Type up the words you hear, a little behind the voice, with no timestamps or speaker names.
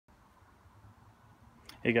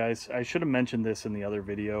Hey guys, I should have mentioned this in the other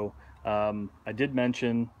video. I did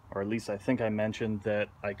mention, or at least I think I mentioned, that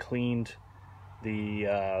I cleaned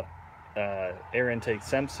the air intake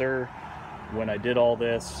sensor when I did all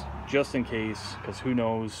this, just in case, because who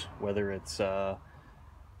knows whether it's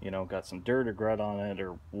you know, got some dirt or grit on it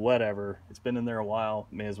or whatever. It's been in there a while,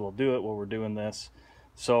 may as well do it while we're doing this.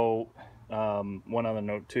 So one other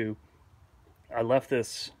note too, I left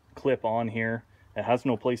this clip on here. It has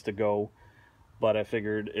no place to go, but I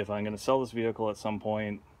figured if I'm going to sell this vehicle at some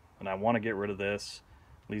point and I want to get rid of this,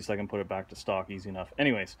 at least I can put it back to stock easy enough.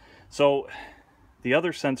 Anyways, so the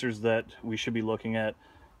other sensors that we should be looking at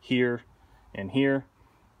here and here,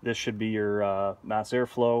 this should be your mass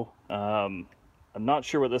airflow. I'm not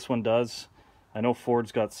sure what this one does. I know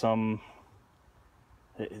Ford's got some,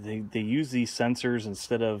 they use these sensors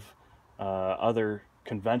instead of other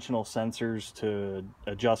conventional sensors to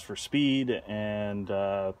adjust for speed and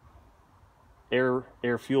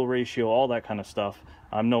air fuel ratio, all that kind of stuff.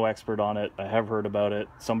 I'm no expert on it. I have heard about it.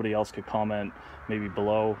 Somebody else could comment maybe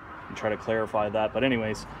below and try to clarify that. But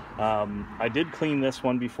anyways, I did clean this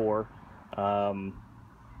one before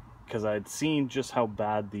because I'd seen just how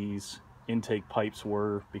bad these intake pipes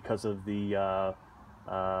were because of the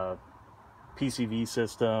PCV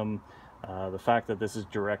system, the fact that this is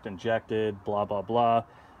direct injected, blah blah blah.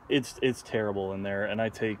 It's terrible in there, and I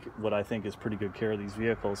take what I think is pretty good care of these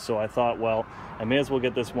vehicles. So I thought, well, I may as well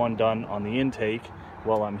get this one done on the intake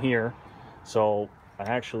while I'm here. So I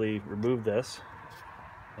actually removed this,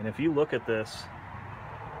 and if you look at this,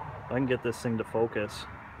 if I can get this thing to focus,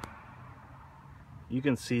 you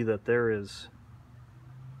can see that there is,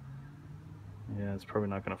 yeah, it's probably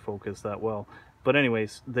not going to focus that well, but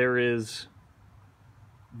anyways, there is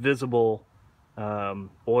visible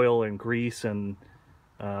oil and grease and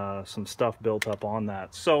some stuff built up on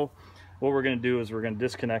that. So what we're going to do is we're going to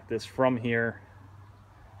disconnect this from here.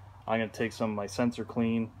 I'm going to take some of my sensor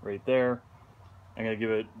clean right there. I'm going to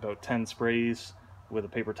give it about 10 sprays with a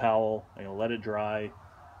paper towel. I'm going to let it dry.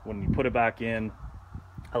 When you put it back in,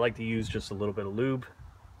 I like to use just a little bit of lube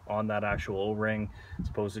on that actual O-ring as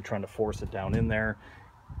opposed to trying to force it down in there.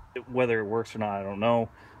 Whether it works or not, I don't know.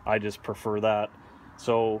 I just prefer that.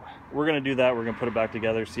 So we're going to do that. We're going to put it back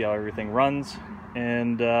together, see how everything runs,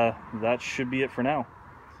 and that should be it for now.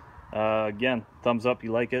 Again, thumbs up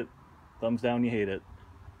you like it, thumbs down you hate it.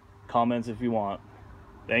 Comments if you want.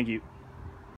 Thank you.